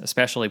immigrants,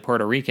 especially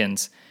Puerto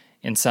Ricans,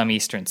 in some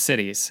eastern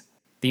cities.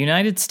 The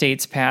United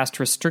States passed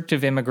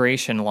restrictive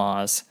immigration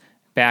laws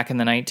back in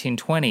the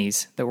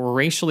 1920s that were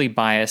racially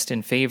biased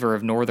in favor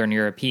of Northern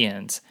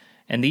Europeans,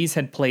 and these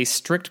had placed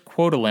strict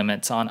quota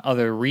limits on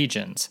other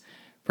regions,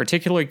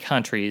 particularly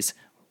countries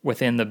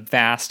within the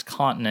vast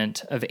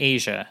continent of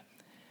Asia.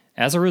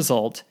 As a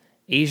result,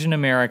 Asian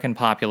American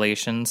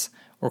populations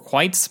were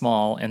quite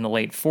small in the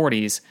late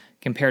 40s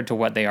compared to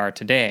what they are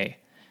today.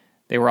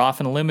 They were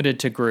often limited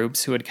to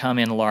groups who had come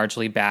in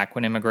largely back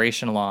when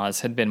immigration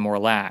laws had been more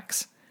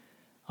lax.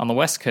 On the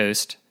West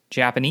Coast,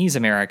 Japanese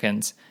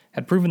Americans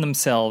had proven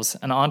themselves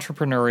an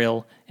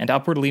entrepreneurial and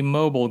upwardly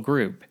mobile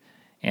group,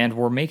 and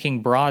were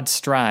making broad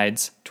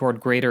strides toward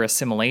greater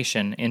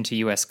assimilation into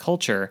U.S.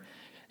 culture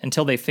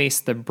until they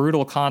faced the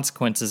brutal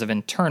consequences of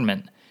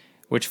internment,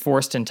 which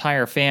forced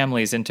entire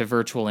families into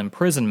virtual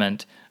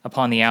imprisonment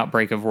upon the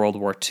outbreak of World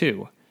War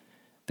II.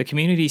 The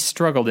community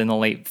struggled in the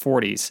late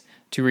 40s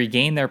to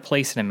regain their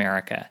place in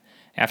America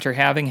after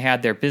having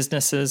had their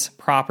businesses,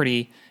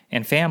 property,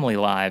 and family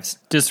lives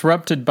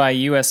disrupted by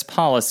U.S.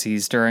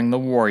 policies during the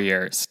war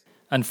years.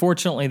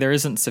 Unfortunately, there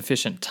isn't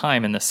sufficient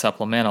time in this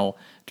supplemental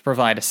to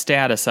provide a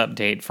status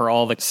update for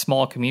all the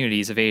small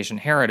communities of Asian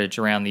heritage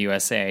around the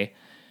USA,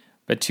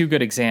 but two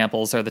good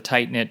examples are the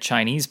tight-knit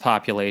Chinese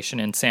population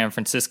in San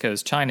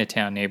Francisco's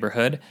Chinatown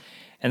neighborhood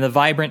and the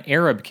vibrant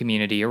Arab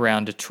community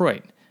around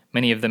Detroit,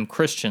 many of them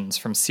Christians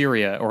from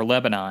Syria or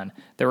Lebanon,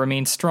 that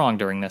remained strong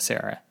during this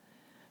era.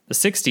 The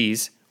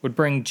 60s would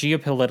bring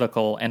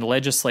geopolitical and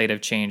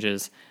legislative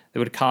changes that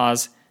would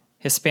cause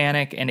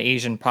Hispanic and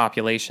Asian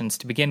populations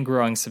to begin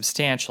growing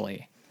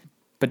substantially.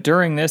 But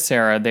during this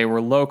era, they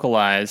were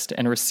localized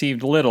and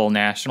received little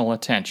national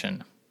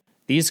attention.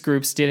 These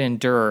groups did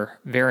endure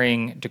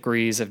varying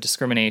degrees of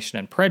discrimination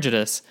and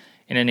prejudice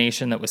in a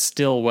nation that was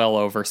still well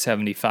over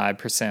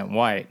 75%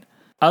 white.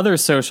 Other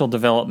social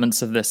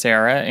developments of this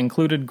era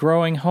included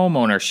growing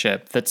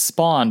homeownership that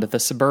spawned the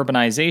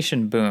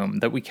suburbanization boom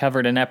that we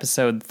covered in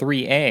episode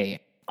 3A,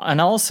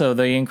 and also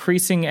the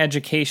increasing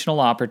educational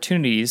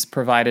opportunities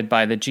provided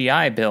by the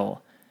GI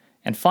Bill,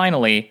 and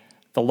finally,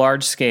 the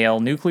large-scale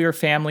nuclear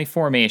family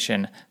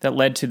formation that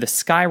led to the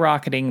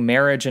skyrocketing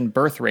marriage and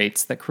birth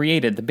rates that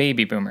created the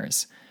baby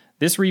boomers.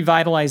 This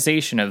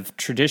revitalization of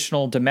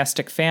traditional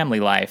domestic family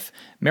life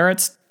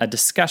merits a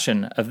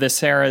discussion of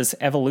this era's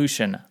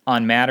evolution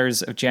on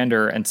matters of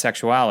gender and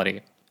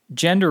sexuality.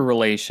 Gender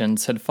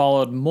relations had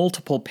followed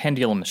multiple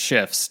pendulum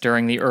shifts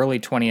during the early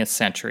 20th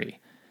century.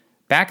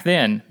 Back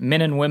then,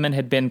 men and women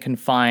had been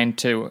confined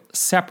to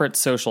separate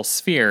social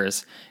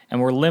spheres and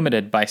were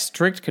limited by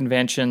strict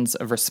conventions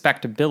of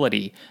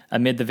respectability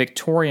amid the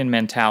Victorian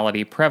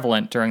mentality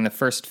prevalent during the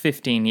first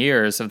 15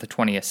 years of the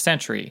 20th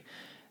century.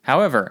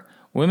 However,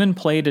 women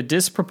played a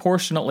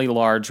disproportionately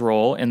large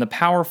role in the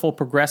powerful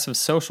progressive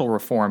social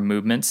reform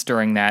movements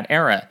during that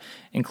era,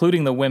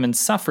 including the women's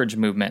suffrage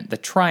movement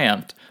that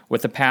triumphed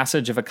with the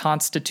passage of a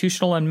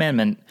constitutional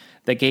amendment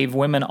that gave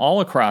women all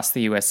across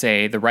the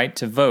USA the right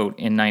to vote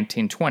in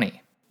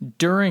 1920.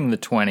 During the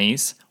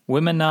 20s,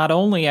 women not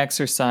only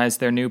exercised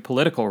their new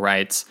political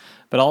rights,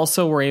 but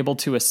also were able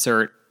to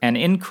assert an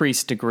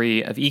increased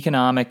degree of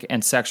economic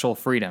and sexual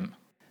freedom.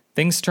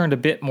 Things turned a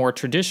bit more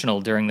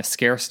traditional during the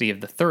scarcity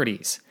of the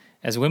 30s,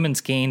 as women's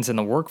gains in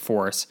the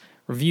workforce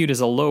were viewed as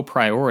a low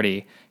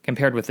priority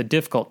compared with the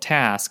difficult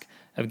task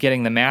of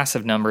getting the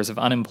massive numbers of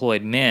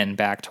unemployed men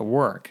back to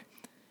work.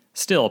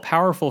 Still,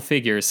 powerful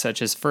figures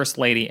such as First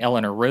Lady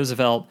Eleanor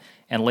Roosevelt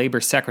and Labor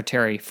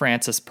Secretary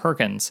Frances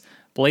Perkins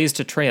blazed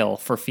a trail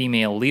for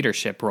female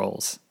leadership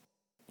roles.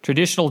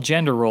 Traditional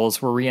gender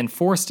roles were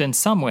reinforced in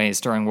some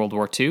ways during World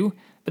War II,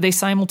 but they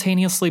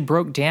simultaneously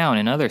broke down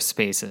in other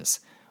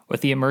spaces,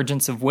 with the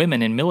emergence of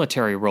women in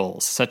military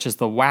roles such as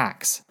the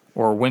WACs,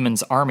 or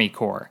Women's Army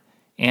Corps,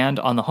 and,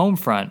 on the home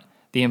front,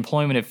 the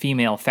employment of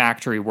female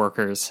factory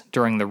workers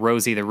during the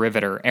Rosie the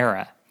Riveter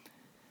era.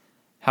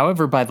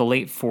 However, by the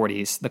late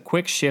 40s, the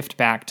quick shift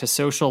back to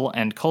social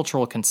and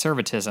cultural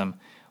conservatism,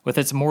 with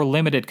its more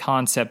limited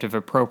concept of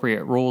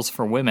appropriate roles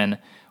for women,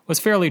 was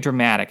fairly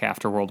dramatic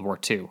after World War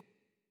II.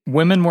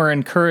 Women were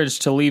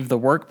encouraged to leave the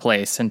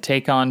workplace and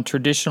take on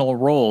traditional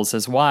roles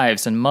as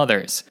wives and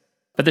mothers,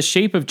 but the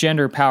shape of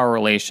gender power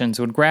relations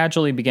would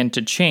gradually begin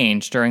to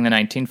change during the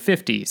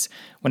 1950s,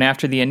 when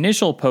after the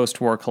initial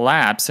post-war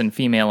collapse in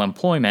female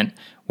employment,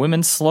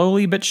 women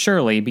slowly but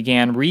surely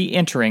began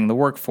re-entering the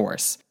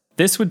workforce.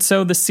 This would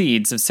sow the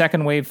seeds of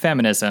second-wave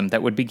feminism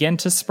that would begin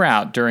to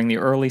sprout during the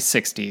early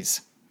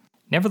 60s.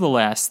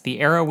 Nevertheless, the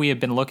era we have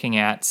been looking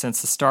at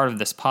since the start of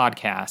this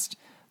podcast,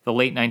 the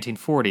late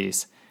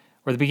 1940s,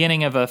 were the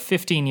beginning of a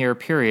 15-year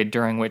period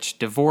during which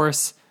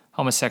divorce,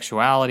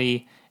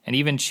 homosexuality, and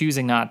even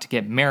choosing not to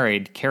get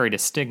married carried a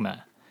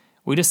stigma.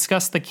 We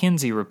discussed the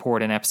Kinsey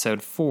Report in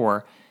episode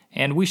 4,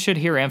 and we should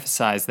here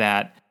emphasize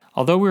that,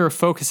 although we were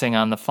focusing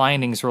on the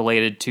findings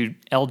related to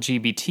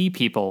LGBT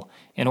people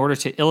in order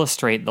to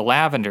illustrate the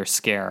Lavender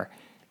Scare,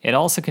 it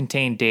also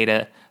contained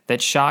data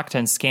that shocked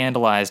and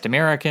scandalized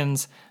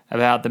Americans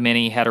about the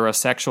many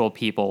heterosexual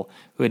people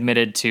who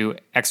admitted to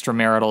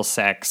extramarital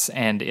sex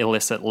and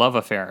illicit love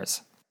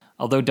affairs.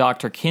 Although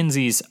Dr.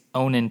 Kinsey's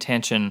own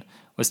intention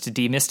was to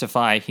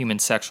demystify human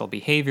sexual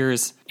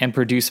behaviors and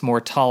produce more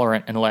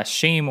tolerant and less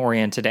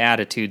shame-oriented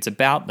attitudes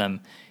about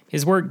them,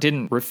 his work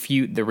didn't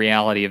refute the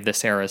reality of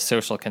this era's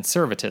social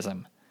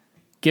conservatism.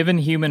 Given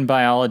human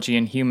biology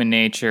and human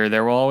nature,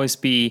 there will always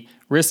be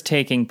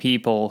risk-taking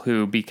people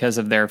who, because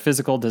of their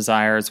physical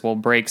desires, will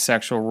break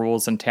sexual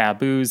rules and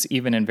taboos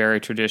even in very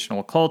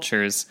traditional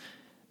cultures.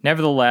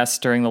 Nevertheless,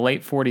 during the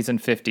late 40s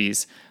and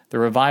 50s, the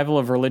revival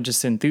of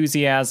religious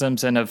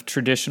enthusiasms and of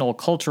traditional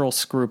cultural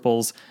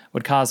scruples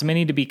would cause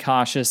many to be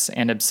cautious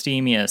and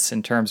abstemious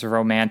in terms of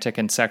romantic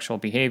and sexual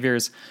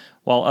behaviors,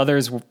 while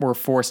others were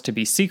forced to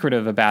be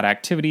secretive about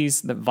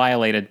activities that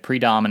violated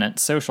predominant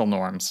social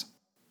norms.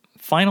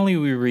 Finally,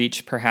 we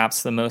reach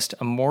perhaps the most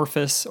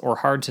amorphous or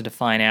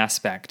hard-to-define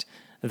aspect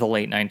of the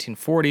late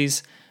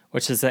 1940s,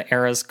 which is the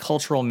era's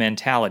cultural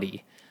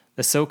mentality,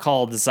 the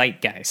so-called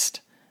Zeitgeist,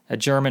 a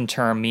German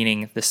term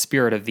meaning the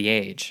spirit of the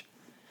age.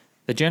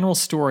 The general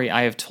story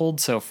I have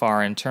told so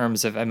far in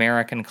terms of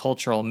American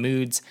cultural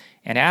moods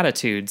and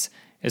attitudes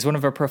is one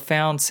of a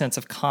profound sense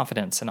of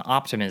confidence and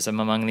optimism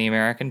among the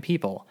American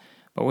people,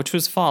 but which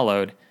was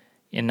followed,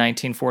 in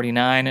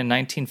 1949 and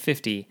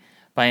 1950,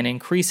 by an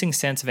increasing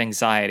sense of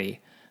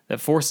anxiety that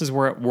forces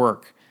were at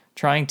work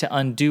trying to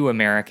undo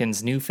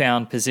Americans'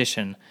 newfound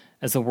position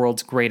as the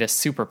world's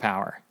greatest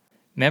superpower.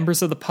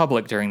 Members of the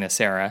public during this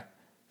era,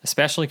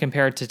 especially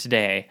compared to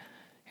today,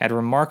 had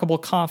remarkable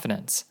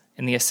confidence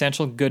in the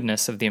essential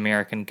goodness of the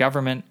American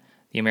government,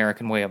 the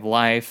American way of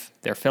life,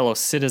 their fellow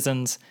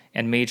citizens,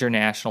 and major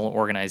national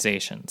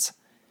organizations.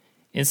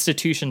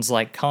 Institutions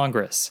like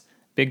Congress,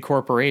 big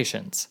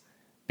corporations,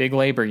 big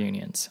labor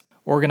unions,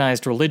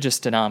 organized religious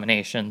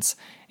denominations,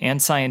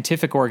 and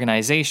scientific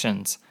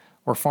organizations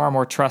were far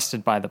more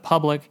trusted by the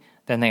public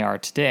than they are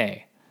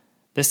today.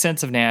 This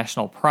sense of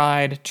national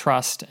pride,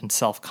 trust, and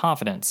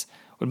self-confidence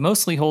would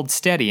mostly hold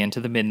steady into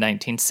the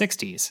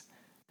mid-1960s.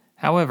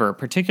 However,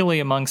 particularly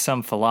among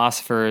some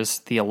philosophers,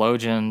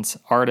 theologians,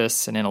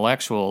 artists, and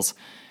intellectuals,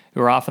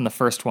 who are often the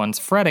first ones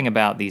fretting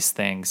about these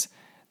things,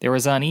 there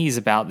was unease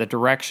about the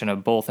direction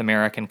of both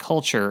American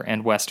culture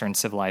and Western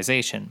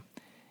civilization.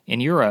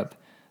 In Europe,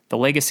 the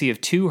legacy of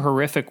two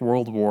horrific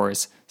world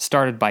wars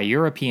started by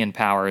European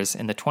powers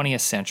in the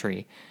 20th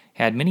century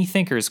had many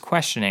thinkers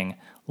questioning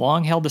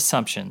long-held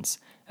assumptions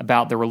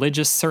about the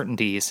religious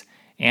certainties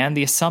and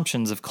the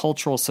assumptions of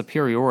cultural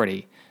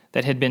superiority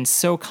that had been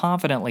so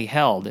confidently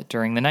held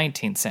during the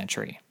 19th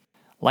century.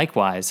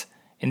 Likewise,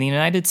 in the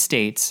United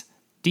States,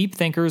 deep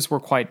thinkers were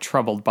quite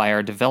troubled by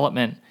our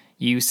development,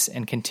 use,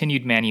 and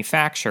continued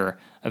manufacture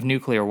of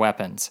nuclear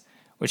weapons,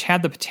 which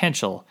had the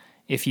potential,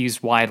 if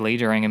used widely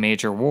during a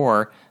major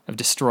war, of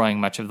destroying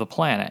much of the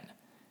planet.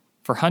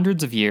 For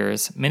hundreds of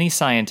years, many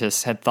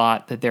scientists had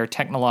thought that their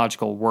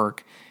technological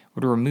work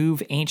would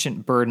remove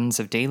ancient burdens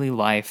of daily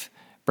life,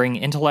 bring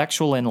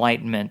intellectual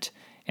enlightenment,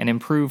 and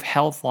improve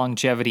health,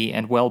 longevity,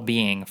 and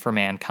well-being for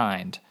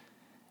mankind.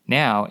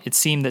 Now, it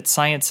seemed that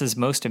science's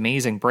most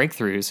amazing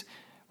breakthroughs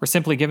were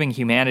simply giving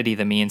humanity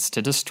the means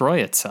to destroy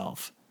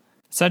itself.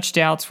 Such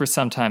doubts were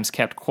sometimes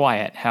kept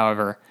quiet,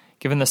 however,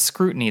 given the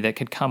scrutiny that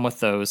could come with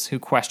those who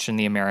questioned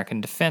the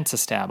American defense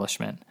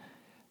establishment.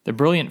 The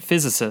brilliant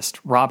physicist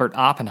Robert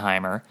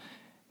Oppenheimer,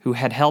 who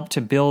had helped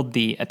to build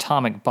the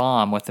atomic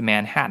bomb with the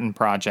Manhattan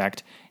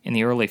Project in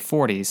the early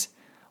 40s,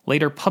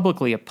 later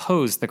publicly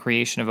opposed the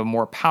creation of a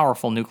more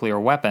powerful nuclear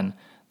weapon,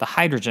 the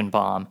hydrogen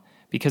bomb,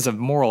 because of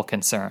moral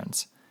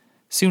concerns.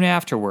 Soon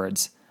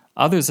afterwards,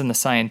 others in the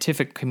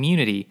scientific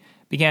community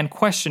began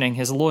questioning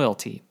his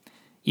loyalty,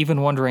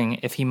 even wondering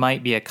if he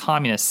might be a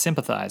communist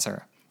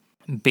sympathizer.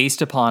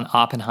 Based upon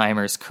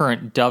Oppenheimer's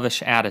current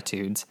dovish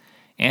attitudes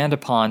and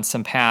upon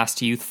some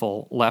past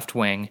youthful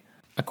left-wing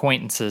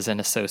acquaintances and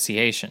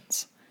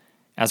associations.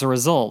 As a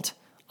result,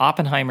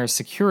 Oppenheimer's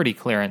security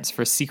clearance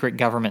for secret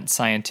government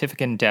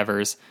scientific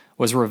endeavors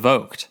was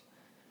revoked.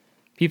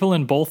 People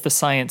in both the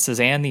sciences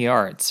and the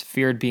arts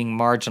feared being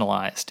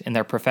marginalized in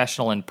their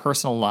professional and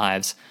personal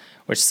lives,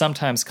 which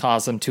sometimes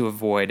caused them to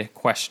avoid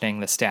questioning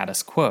the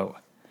status quo.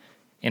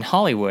 In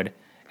Hollywood,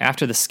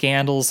 after the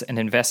scandals and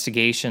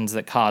investigations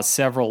that caused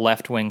several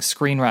left-wing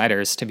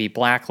screenwriters to be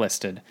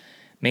blacklisted,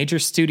 major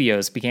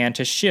studios began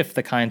to shift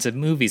the kinds of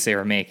movies they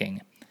were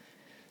making.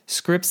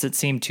 Scripts that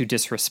seemed too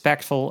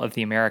disrespectful of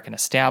the American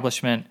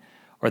establishment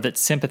or that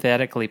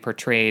sympathetically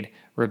portrayed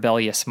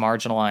rebellious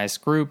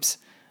marginalized groups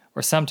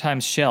were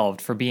sometimes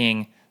shelved for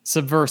being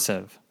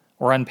subversive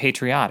or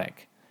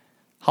unpatriotic.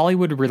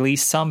 Hollywood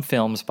released some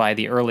films by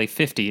the early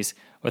 50s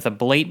with a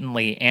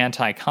blatantly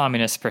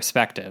anti-communist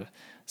perspective,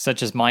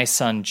 such as My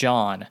Son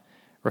John,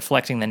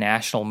 reflecting the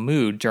national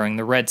mood during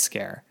the Red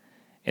Scare.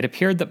 It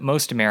appeared that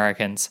most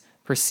Americans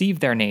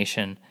perceived their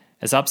nation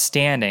as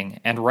upstanding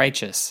and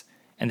righteous,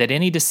 and that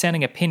any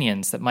dissenting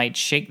opinions that might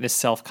shake this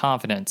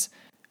self-confidence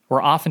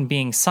were often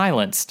being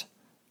silenced,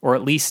 or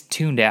at least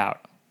tuned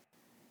out.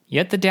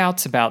 Yet the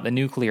doubts about the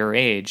nuclear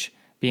age,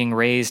 being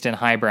raised in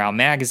highbrow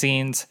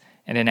magazines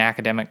and in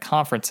academic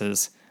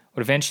conferences,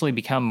 would eventually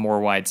become more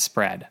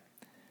widespread.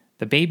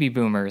 The baby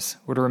boomers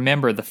would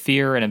remember the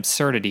fear and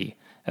absurdity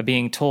of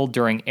being told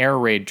during air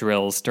raid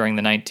drills during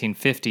the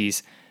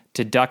 1950s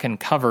to duck and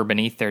cover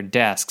beneath their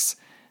desks,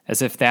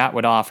 as if that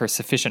would offer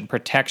sufficient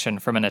protection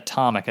from an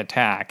atomic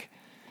attack.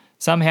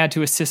 Some had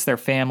to assist their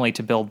family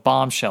to build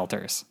bomb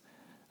shelters.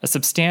 A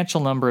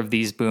substantial number of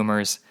these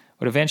boomers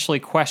would eventually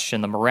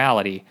question the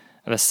morality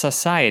of a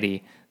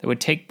society that would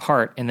take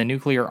part in the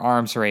nuclear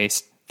arms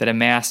race that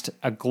amassed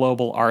a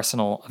global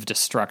arsenal of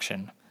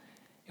destruction.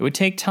 It would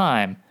take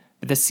time,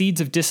 but the seeds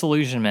of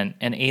disillusionment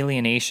and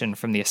alienation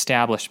from the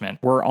establishment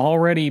were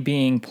already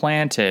being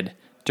planted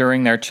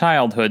during their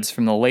childhoods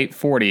from the late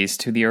 40s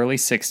to the early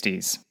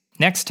 60s.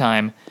 Next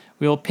time,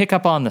 we will pick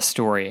up on the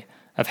story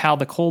of how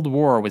the Cold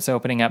War was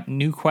opening up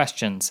new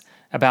questions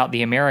about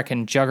the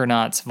American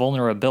juggernaut's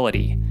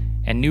vulnerability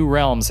and new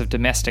realms of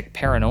domestic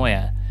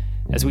paranoia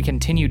as we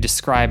continue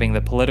describing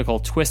the political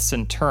twists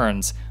and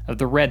turns of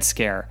the Red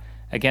Scare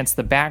against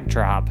the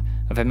backdrop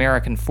of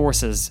American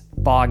forces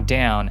bogged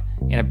down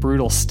in a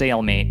brutal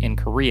stalemate in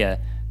Korea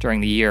during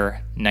the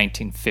year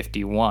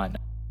 1951.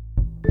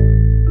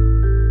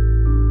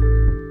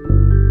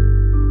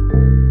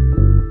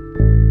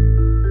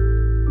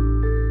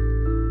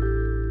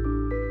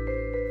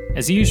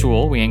 As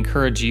usual, we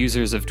encourage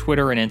users of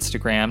Twitter and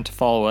Instagram to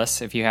follow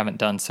us if you haven't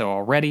done so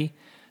already,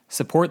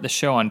 support the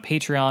show on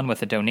Patreon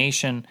with a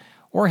donation,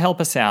 or help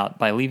us out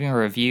by leaving a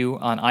review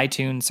on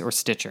iTunes or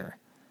Stitcher.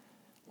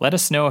 Let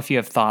us know if you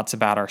have thoughts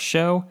about our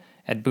show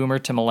at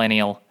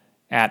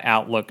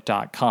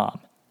boomertomillennial@outlook.com.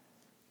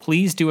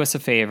 Please do us a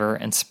favor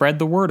and spread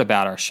the word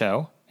about our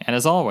show, and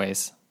as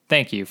always,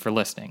 thank you for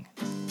listening.